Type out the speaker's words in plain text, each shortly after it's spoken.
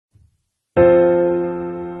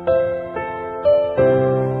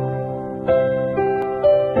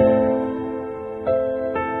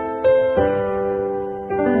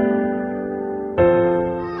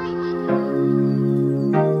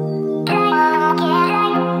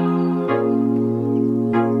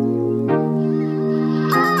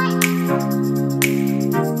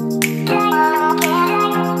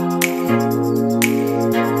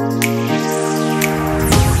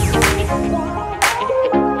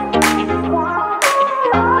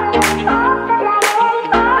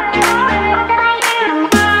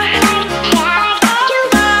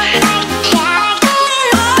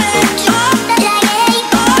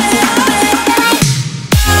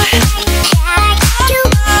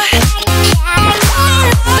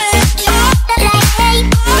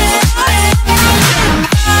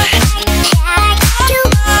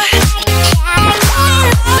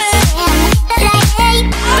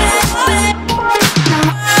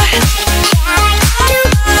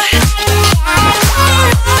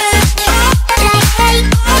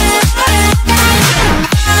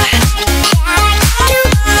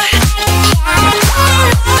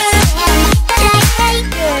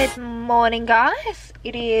Morning guys,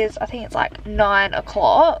 it is, I think it's like 9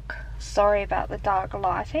 o'clock. Sorry about the dark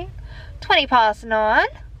lighting. 20 past 9.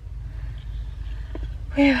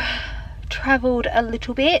 We've travelled a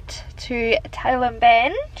little bit to Tailem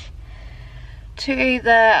Bend, to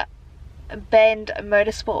the Bend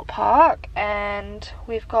Motorsport Park, and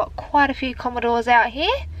we've got quite a few Commodores out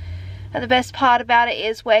here, and the best part about it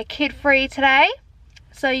is we're kid free today,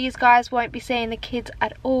 so you guys won't be seeing the kids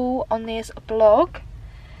at all on this vlog.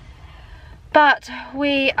 But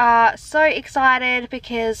we are so excited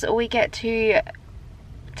because we get to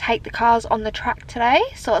take the cars on the track today.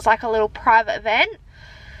 So it's like a little private event.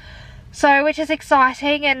 So which is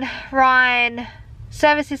exciting, and Ryan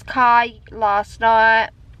serviced his car last night.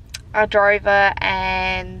 I drove it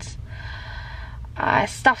and I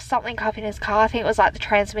stuffed something up in his car. I think it was like the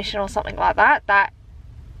transmission or something like that. That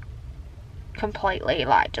completely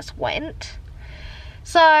like just went.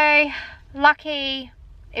 So lucky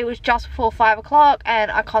it was just before 5 o'clock and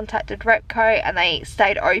I contacted Repco and they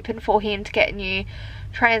stayed open for him to get a new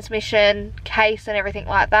transmission case and everything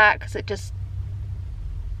like that, because it just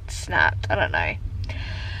snapped, I don't know.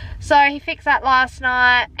 So he fixed that last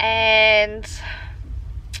night, and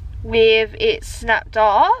with it snapped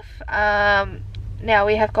off, now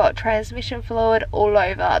we have got transmission fluid all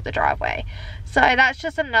over the driveway. So that's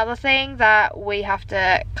just another thing that we have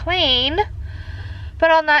to clean. But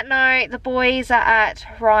on that note, the boys are at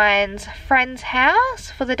Ryan's friend's house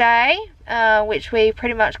for the day, which we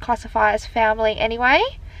pretty much classify as family anyway.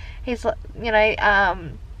 He's, you know,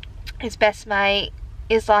 his best mate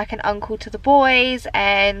is like an uncle to the boys,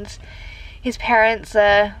 and his parents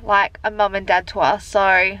are like a mum and dad to us,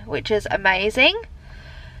 so, which is amazing.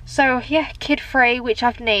 So yeah, kid free, which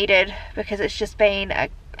I've needed because it's just been a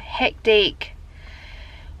hectic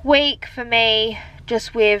week for me,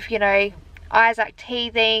 just with, you know, Isaac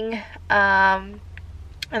teething, and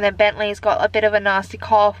then Bentley's got a bit of a nasty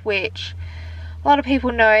cough, which a lot of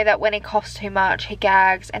people know that when he coughs too much he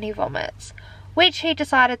gags and he vomits, which he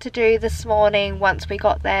decided to do this morning. Once we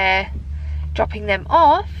got there dropping them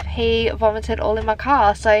off, he vomited all in my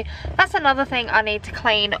car, so that's another thing I need to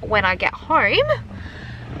clean when I get home.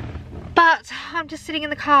 But I'm just sitting in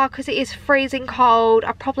the car because it is freezing cold.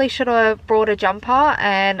 I probably should have brought a jumper,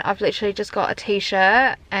 and I've literally just got a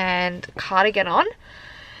t-shirt and cardigan on.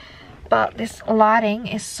 But this lighting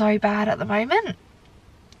is so bad at the moment.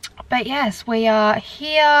 But yes, we are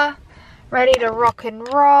here, ready to rock and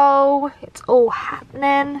roll. It's all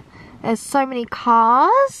happening. There's so many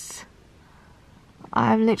cars.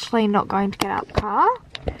 I'm literally not going to get out the car.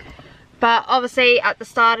 But obviously at the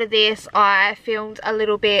start of this, I filmed a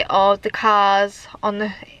little bit of the cars on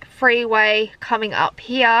the freeway coming up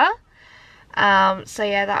here. So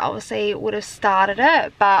yeah, that obviously would have started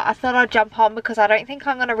it. But I thought I'd jump on because I don't think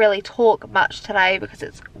I'm going to really talk much today because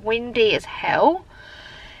it's windy as hell.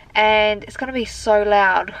 And it's going to be so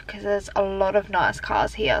loud because there's a lot of nice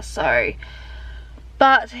cars here. So,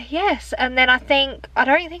 but yes, and then I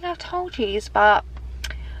don't think I've told you, but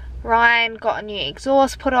Ryan got a new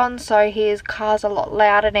exhaust put on, so his car's a lot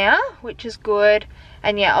louder now, which is good.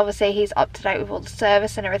 And yeah, obviously he's up to date with all the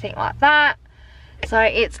service and everything like that. So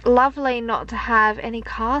it's lovely not to have any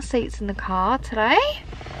car seats in the car today,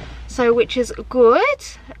 so which is good,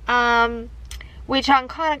 which I'm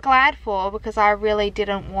kind of glad for, because I really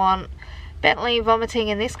didn't want Bentley vomiting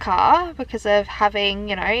in this car because of having,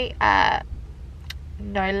 you know,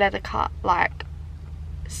 no leather car like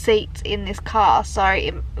seats in this car, so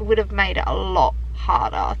it would have made it a lot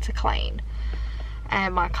harder to clean.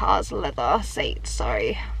 and my car's leather seats.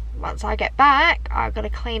 So once I get back, I've got to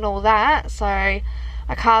clean all that. So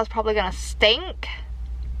my car's probably going to stink,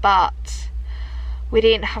 but we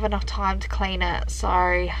didn't have enough time to clean it,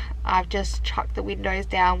 so I've just chucked the windows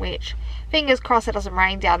down, which fingers crossed it doesn't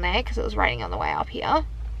rain down there because it was raining on the way up here.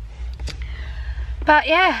 But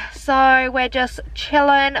yeah, so we're just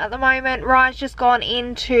chilling at the moment. Ryan's just gone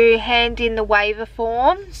in to hand in the waiver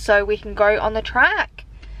form so we can go on the track,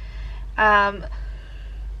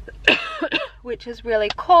 which is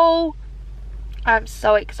really cool. I'm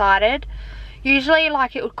so excited. Usually,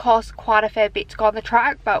 like, it would cost quite a fair bit to go on the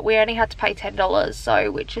track, but we only had to pay $10,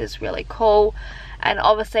 so which is really cool. And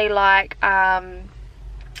obviously, like, I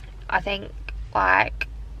think, like,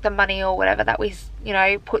 the money or whatever that we, you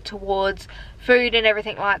know, put towards food and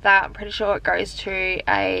everything like that, I'm pretty sure it goes to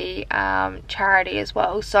a charity as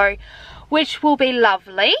well, so which will be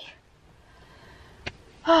lovely.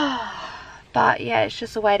 But yeah, it's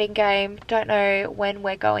just a waiting game. Don't know when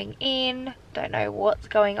we're going in, don't know what's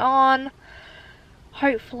going on.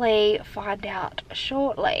 Hopefully find out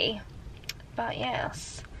shortly. But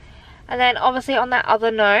yes, and then obviously on that other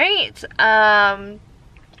note, I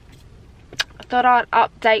thought I'd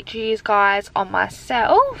update you guys on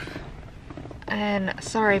myself. And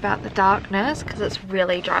sorry about the darkness because it's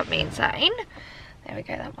really driving me insane. There we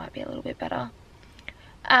go, that might be a little bit better.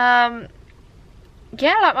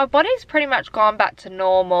 Yeah, like, my body's pretty much gone back to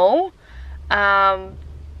normal.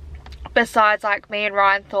 Besides, like, me and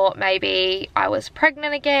Ryan thought maybe I was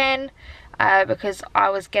pregnant again, because I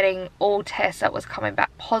was getting all tests that was coming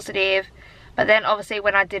back positive, but then obviously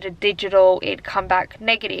when I did a digital, it'd come back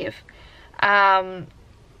negative. And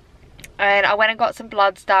I went and got some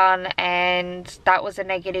bloods done, and that was a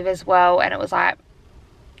negative as well, and it was like,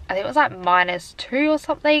 I think it was like -2 or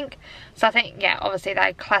something. So I think, yeah, obviously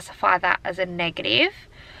they classify that as a negative.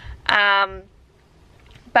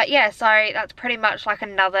 But yeah, so that's pretty much like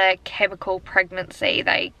another chemical pregnancy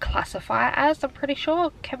they classify it as, I'm pretty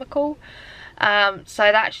sure, chemical.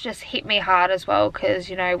 So that's just hit me hard as well, because,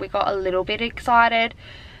 you know, we got a little bit excited,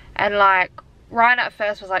 and like, Ryan at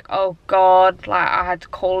first was like, oh god, like, I had to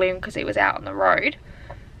call him because he was out on the road.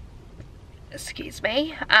 Excuse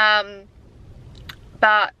me.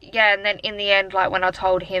 But yeah, and then in the end, like, when I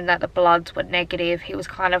told him that the bloods were negative, he was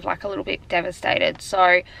kind of like a little bit devastated.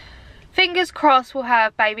 So fingers crossed we'll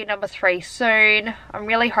have baby number 3 soon. I'm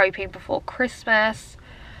really hoping before Christmas,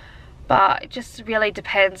 but it just really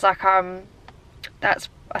depends. Like, I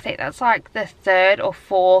think that's like the 3rd or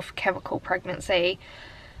 4th chemical pregnancy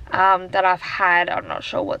that I've had. I'm not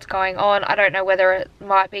sure what's going on. I don't know whether it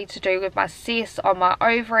might be to do with my cysts on my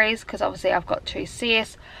ovaries, because obviously I've got 2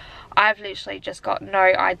 cysts. I've literally just got no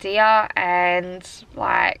idea, and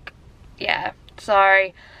like, yeah, so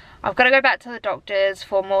I've got to go back to the doctors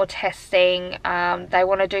for more testing. They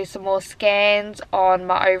want to do some more scans on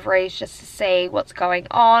my ovaries just to see what's going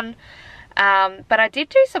on. But I did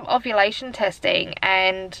do some ovulation testing,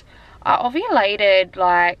 and I ovulated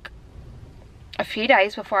like a few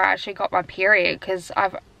days before I actually got my period, because I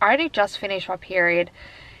only just finished my period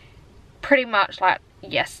pretty much like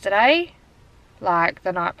yesterday, like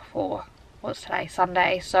the night before. What's today?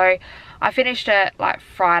 Sunday. So I finished it like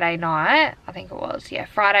Friday night, I think it was. Yeah,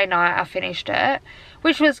 Friday night I finished it,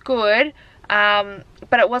 which was good.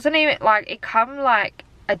 But it wasn't even like, it come like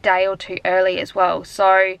a day or 2 early as well.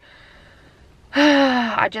 So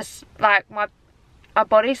I just, like, my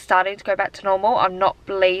body's starting to go back to normal. I'm not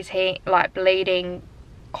bleeding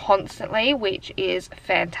constantly, which is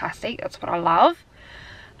fantastic. That's what I love.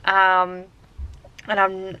 And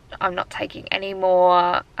I'm not taking any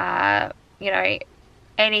more you know,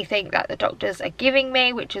 anything that the doctors are giving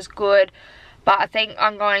me, which is good. But I think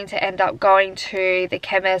I'm going to end up going to the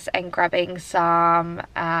chemist and grabbing some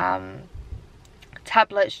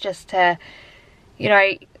tablets just to, you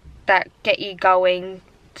know, that get you going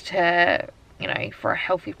to, you know, for a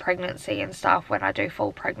healthy pregnancy and stuff when I do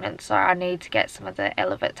fall pregnant. So I need to get some of the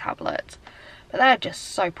Elevit tablets, but they're just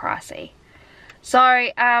so pricey. So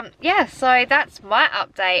yeah, so that's my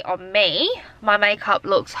update on me. My makeup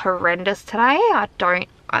looks horrendous today.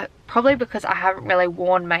 Probably because I haven't really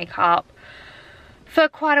worn makeup for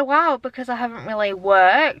quite a while, because I haven't really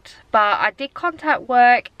worked. But I did contact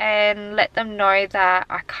work and let them know that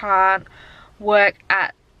I can't work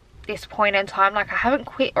at this point in time. Like, I haven't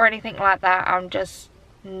quit or anything like that, I'm just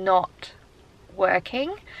not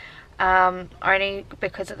working, only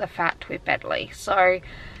because of the fact with Bedley. So,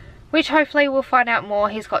 which hopefully we'll find out more.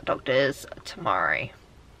 He's got doctors tomorrow.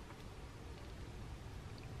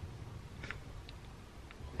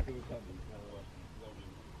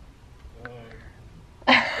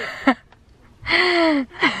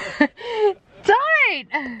 Don't!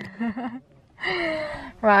 going?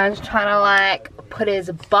 Ryan's trying to like put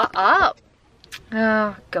his butt up.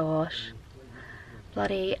 Oh gosh.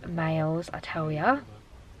 Bloody males, I tell ya.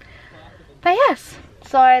 But yes,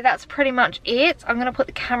 so that's pretty much it. I'm going to put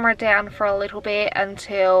the camera down for a little bit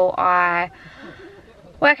until I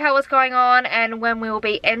work out what's going on and when we will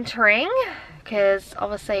be entering. Because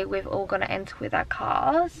obviously we've all got to enter with our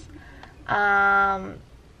cars. But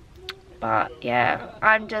yeah,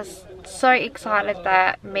 I'm just so excited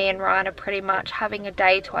that me and Ryan are pretty much having a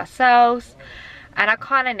day to ourselves. And I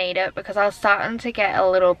kind of need it because I was starting to get a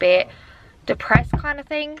little bit depressed kind of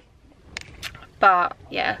thing. But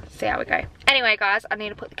yeah, see how we go. Anyway guys, I need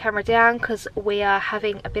to put the camera down because we are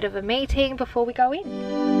having a bit of a meeting before we go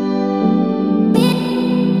in.